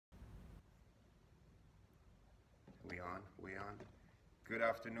We on? Good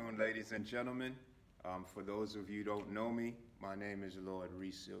afternoon, ladies and gentlemen. For those of you who don't know me, my name is Lord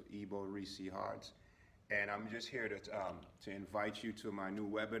Ebo Reese Hards, and I'm just here to invite you to my new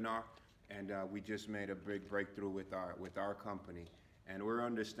webinar. And we just made a big breakthrough with our company, and we're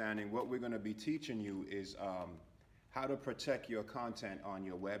understanding what we're going to be teaching you is how to protect your content on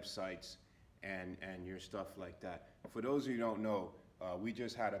your websites and your stuff like that. For those of you who don't know, we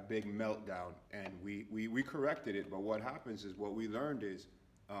just had a big meltdown, and we corrected it. But what happens is, what we learned is,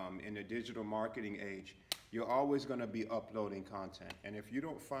 in the digital marketing age, you're always going to be uploading content. And if you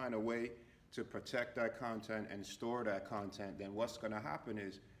don't find a way to protect that content and store that content, then what's going to happen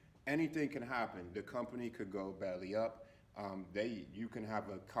is anything can happen. The company could go belly up. You can have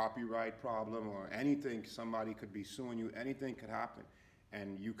a copyright problem or anything. Somebody could be suing you. Anything could happen,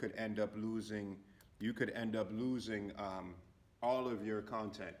 and you could end up losing. All of your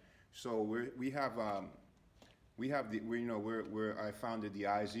content. So I founded the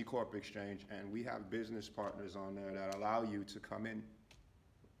IZ Corp Exchange, and we have business partners on there that allow you to come in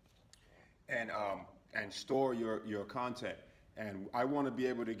and store your content. And I want to be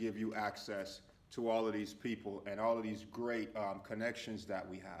able to give you access to all of these people and all of these great connections that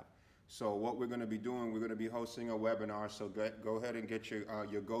we have. So what we're going to be doing, we're going to be hosting a webinar. So go ahead and get your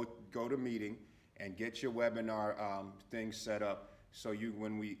GoToMeeting and get your webinar thing set up. So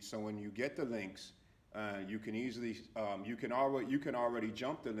when you get the links, you can easily you can already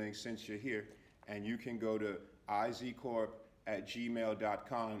jump the link since you're here, and you can go to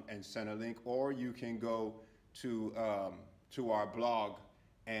izcorp@gmail.com and send a link, or you can go to our blog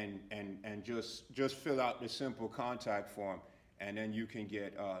and just fill out the simple contact form, and then you can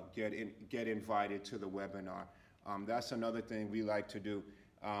get invited to the webinar. That's another thing we like to do.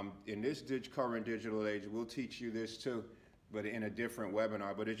 In this current digital age, we'll teach you this too, but in a different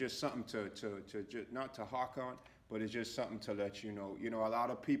webinar. But it's just something to not to hawk on, but it's just something to let you know. You know, a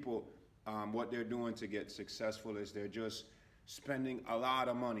lot of people, what they're doing to get successful is they're just spending a lot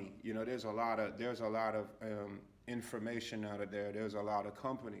of money. You know, there's a lot of information out of there. There's a lot of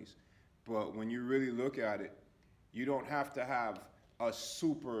companies, but when you really look at it, you don't have to have a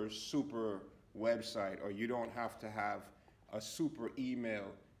super website, or you don't have to have a super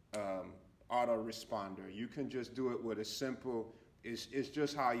email autoresponder. You can just do it with a simple. It's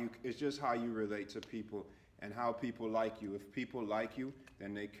just how you relate to people and how people like you. If people like you,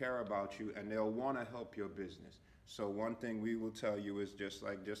 then they care about you and they'll want to help your business. So one thing we will tell you is just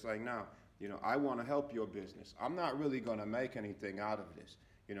like now. You know, I want to help your business. I'm not really going to make anything out of this.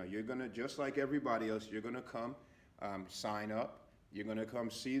 You know, you're gonna, just like everybody else, you're gonna come sign up. You're gonna come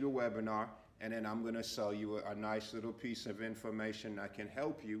see the webinar. And then I'm going to sell you a nice little piece of information that can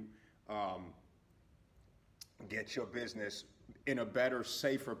help you get your business in a better,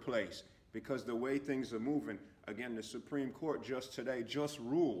 safer place. Because the way things are moving, again, the Supreme Court just today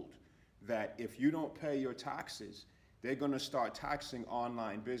ruled that if you don't pay your taxes, they're going to start taxing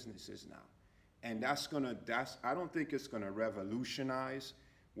online businesses now. And I don't think it's going to revolutionize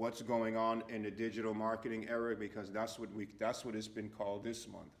what's going on in the digital marketing era, because that's what it's been called this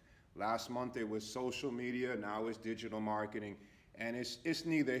month. Last month it was social media, now it's digital marketing, and it's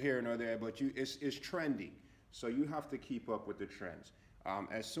neither here nor there, but it's trending. So you have to keep up with the trends.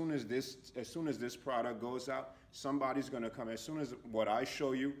 As soon as this product goes out, somebody's going to come. As soon as what I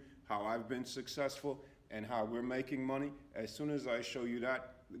show you, how I've been successful and how we're making money, as soon as I show you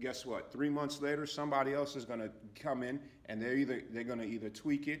that, guess what? 3 months later, somebody else is going to come in, and they're going to either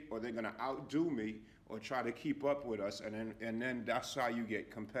tweak it, or they're going to outdo me, or try to keep up with us, and then that's how you get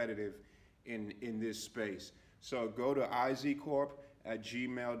competitive in this space. So go to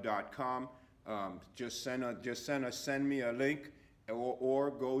izcorp@gmail.com. Just send me a link, or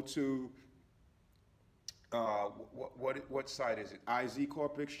go to what site is it? IZ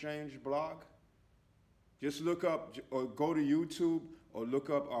Corp Exchange blog. Just look up, or go to YouTube, or look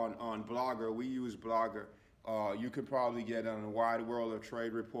up on Blogger. We use Blogger. You can probably get it on the Wide World of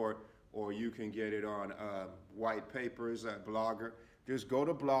Trade Report, or you can get it on White Papers at Blogger. Just go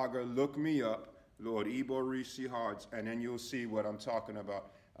to Blogger, look me up, Lord Ebo Reese Hards, and then you'll see what I'm talking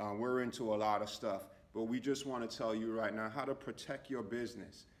about. We're into a lot of stuff, but we just want to tell you right now how to protect your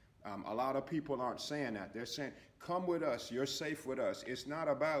business. A lot of people aren't saying that. They're saying, come with us, you're safe with us. It's not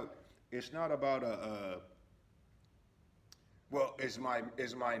about well, is my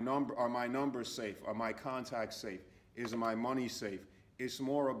number, are my numbers safe? Are my contacts safe? Is my money safe? It's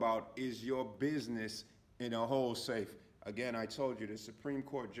more about, is your business in a whole safe? Again, I told you the Supreme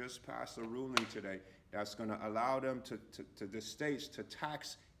Court just passed a ruling today that's going to allow them to the states to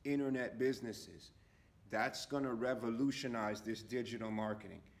tax internet businesses. That's going to revolutionize this digital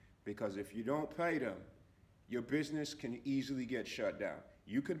marketing, because if you don't pay them, your business can easily get shut down.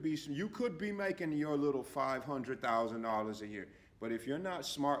 You could be making your little $500,000 a year, but if you're not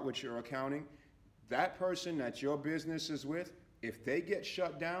smart with your accounting, that person that your business is with, if they get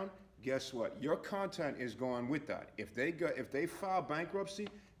shut down, guess what? Your content is going with that. If they file bankruptcy,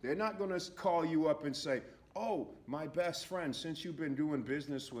 they're not going to call you up and say, "Oh, my best friend, since you've been doing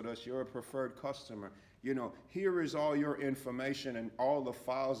business with us, you're a preferred customer. You know, here is all your information and all the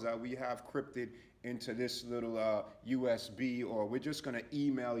files that we have crypted into this little USB, or we're just going to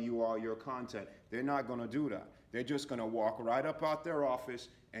email you all your content." They're not going to do that. They're just going to walk right up out their office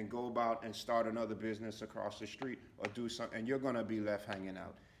and go about and start another business across the street or do something, and you're going to be left hanging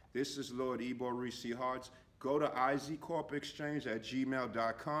out. This is Lord Ebo Reese Hards. Go to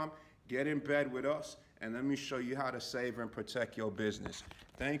izcorpexchange@gmail.com. Get in bed with us, and let me show you how to save and protect your business.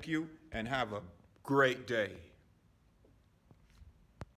 Thank you, and have a great day.